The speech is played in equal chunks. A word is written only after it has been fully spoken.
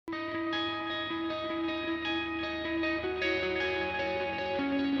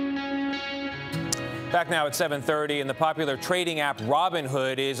Back now at 7:30, and the popular trading app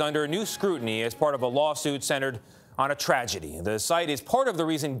Robinhood is under new scrutiny as part of a lawsuit centered on a tragedy. The site is part of the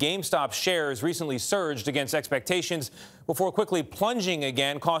reason GameStop shares recently surged against expectations before quickly plunging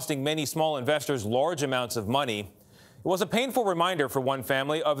again, costing many small investors large amounts of money. It was a painful reminder for one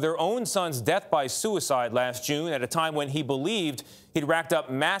family of their own son's death by suicide last June at a time when he believed he'd racked up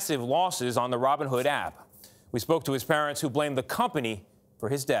massive losses on the Robinhood app. We spoke to his parents, who blamed the company for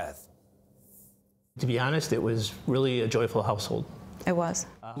his death. To be honest, it was really a joyful household. It was.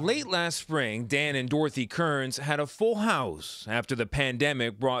 Late last spring, Dan and Dorothy Kearns had a full house after the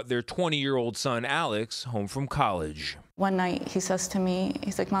pandemic brought their 20-year-old son, Alex, home from college. One night he says to me,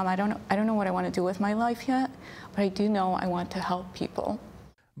 he's like, Mom, I don't know what I want to do with my life yet, but I do know I want to help people.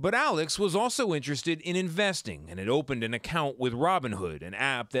 But Alex was also interested in investing and had opened an account with Robinhood, an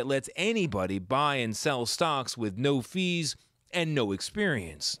app that lets anybody buy and sell stocks with no fees and no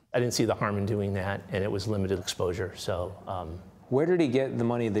experience. I didn't see the harm in doing that, and it was limited exposure. So, where did he get the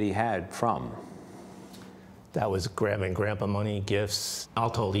money that he had from? that was grandma and grandpa money, gifts. All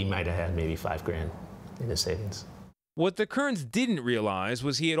told, he might have had maybe $5,000 in his savings. What the Kearns didn't realize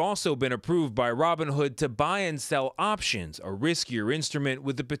was he had also been approved by Robinhood to buy and sell options, a riskier instrument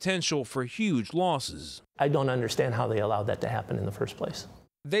with the potential for huge losses. I don't understand how they allowed that to happen in the first place.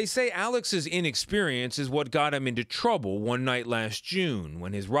 They say Alex's inexperience is what got him into trouble one night last June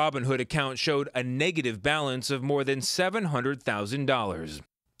when his Robinhood account showed a negative balance of more than $700,000.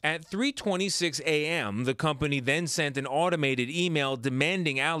 At 3:26 a.m., the company then sent an automated email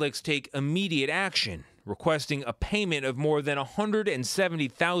demanding Alex take immediate action, requesting a payment of more than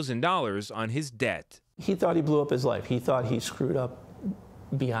 $170,000 on his debt. He thought he blew up his life. He thought he screwed up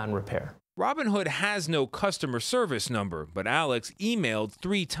beyond repair. Robinhood has no customer service number, but Alex emailed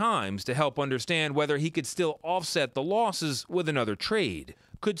 3 times to help understand whether he could still offset the losses with another trade.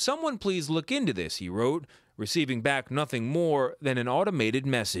 Could someone please look into this, he wrote, receiving back nothing more than an automated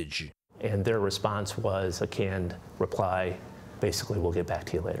message. And their response was a canned reply, basically, we'll get back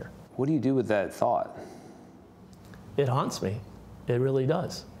to you later. What do you do with that thought? It haunts me. It really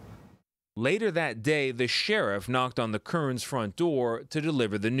does. Later that day, the sheriff knocked on the Kearns' front door to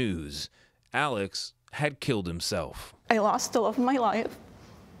deliver the news. Alex had killed himself. I lost the love of my life.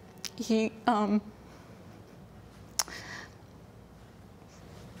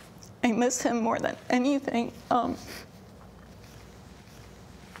 I miss him more than anything.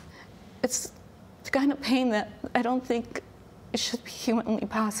 It's the kind of pain that I don't think it should be humanly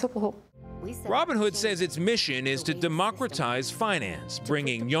possible. Robinhood says its mission is to democratize finance,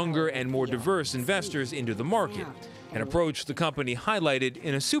 bringing younger and more diverse investors into the market, an approach the company highlighted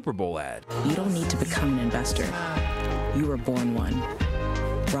in a Super Bowl ad. You don't need to become an investor. You were born one.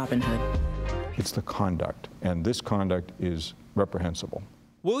 Robinhood. It's the conduct, and this conduct is reprehensible.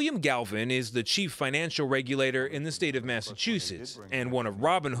 William Galvin is the chief financial regulator in the state of Massachusetts and one of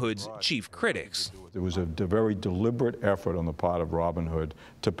Robinhood's chief critics. There was a very deliberate effort on the part of Robinhood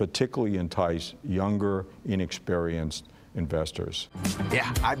to particularly entice younger, inexperienced investors.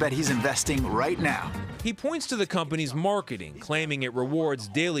 Yeah, I bet he's investing right now. He points to the company's marketing, claiming it rewards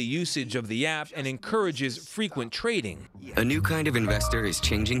daily usage of the app and encourages frequent trading. A new kind of investor is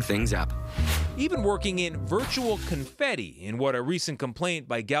changing things up. Even working in virtual confetti in what a recent complaint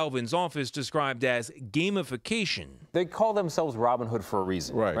by Galvin's office described as gamification. They call themselves Robinhood for a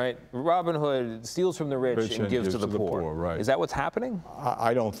reason, right? Robinhood steals from the rich and gives to the poor. Right. Is that what's happening?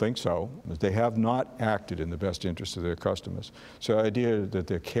 I don't think so. They have not acted in the best interest of their customers. So the idea that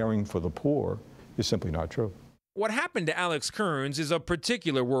they're caring for the poor is simply not true. What happened to Alex Kearns is of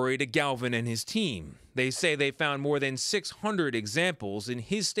particular worry to Galvin and his team. They say they found more than 600 examples in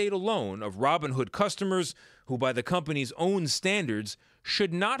his state alone of Robinhood customers who, by the company's own standards,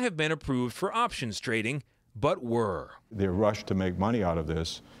 should not have been approved for options trading, but were. Their rush to make money out of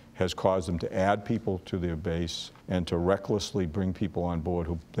this has caused them to add people to their base and to recklessly bring people on board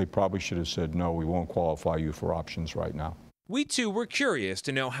who they probably should have said, no, we won't qualify you for options right now. We too were curious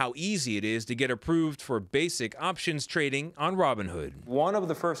to know how easy it is to get approved for basic options trading on Robinhood. One of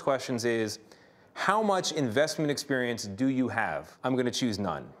the first questions is, how much investment experience do you have? I'm going to choose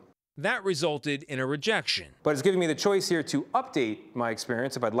none. That resulted in a rejection. But it's giving me the choice here to update my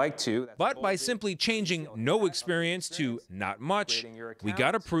experience if I'd like to. But by simply changing no experience to not much, we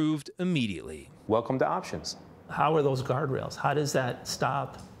got approved immediately. Welcome to options. How are those guardrails? How does that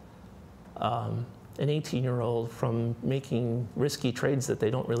stop an 18-year-old from making risky trades that they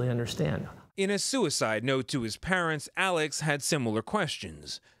don't really understand? In a suicide note to his parents, Alex had similar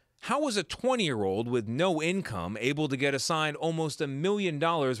questions. How was a 20-year-old with no income able to get assigned almost $1 million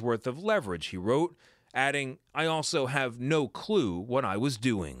worth of leverage, he wrote, adding, I also have no clue what I was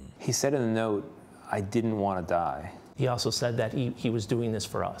doing. He said in the note, I didn't want to die. He also said that he was doing this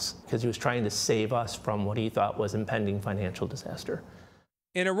for us because he was trying to save us from what he thought was impending financial disaster.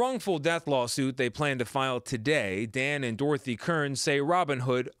 In a wrongful death lawsuit they plan to file today, Dan and Dorothy Kearns say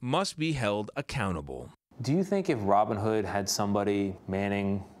Robinhood must be held accountable. Do you think if Robinhood had somebody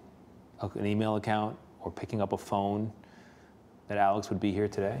manning an email account or picking up a phone, that Alex would be here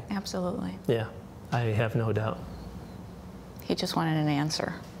today? Absolutely. Yeah, I have no doubt. He just wanted an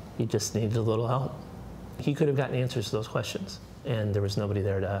answer. He just needed a little help. He could have gotten answers to those questions, and there was nobody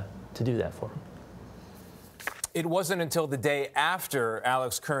there to do that for him. It wasn't until the day after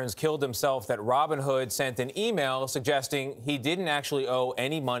Alex Kearns killed himself that Robinhood sent an email suggesting he didn't actually owe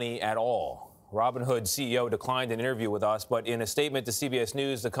any money at all. Robinhood CEO declined an interview with us, but in a statement to CBS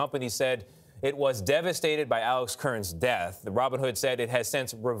News, the company said it was devastated by Alex Kearns' death. Robinhood said it has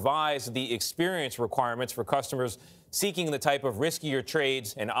since revised the experience requirements for customers seeking the type of riskier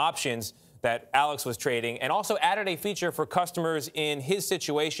trades and options that Alex was trading, and also added a feature for customers in his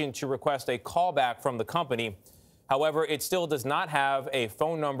situation to request a callback from the company. However, it still does not have a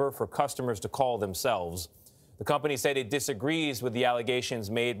phone number for customers to call themselves. The company said it disagrees with the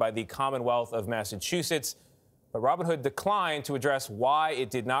allegations made by the Commonwealth of Massachusetts, but Robinhood declined to address why it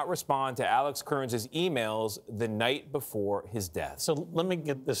did not respond to Alex Kearns' emails the night before his death. So let me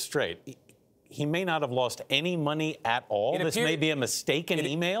get this straight. He may not have lost any money at all. This may be a mistaken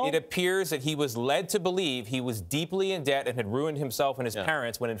email? It appears that he was led to believe he was deeply in debt and had ruined himself and his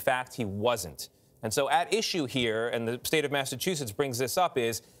parents when in fact he wasn't. And so at issue here, and the state of Massachusetts brings this up,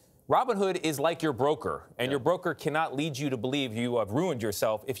 is Robinhood is like your broker, and your broker cannot lead you to believe you have ruined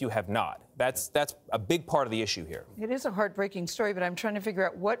yourself if you have not. That's a big part of the issue here. It is a heartbreaking story, but I'm trying to figure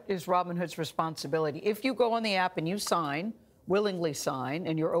out what is Robinhood's responsibility. If you go on the app and you sign, willingly sign,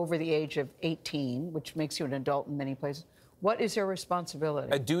 and you're over the age of 18, which makes you an adult in many places, what is your responsibility?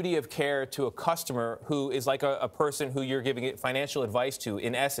 A duty of care to a customer who is like a person who you're giving financial advice to,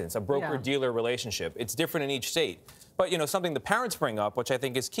 in essence, a broker-dealer relationship. It's different in each state. But, you know, something the parents bring up, which I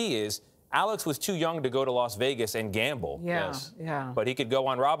think is key, is Alex was too young to go to Las Vegas and gamble. Yeah. But he could go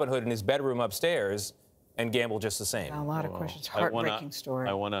on Robinhood in his bedroom upstairs and gamble just the same. A lot of questions. Heartbreaking story.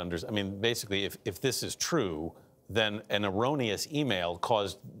 I want to understand. I mean, basically, if this is true, then an erroneous email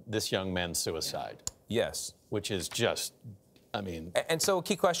caused this young man's suicide. Yes. Which is just, I mean. And so a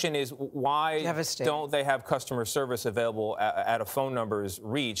key question is, why don't they have customer service available at a phone number's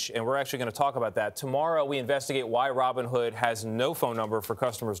reach? And we're actually going to talk about that. Tomorrow, we investigate why Robinhood has no phone number for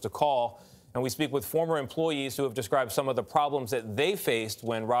customers to call. And we speak with former employees who have described some of the problems that they faced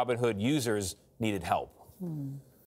when Robinhood users needed help.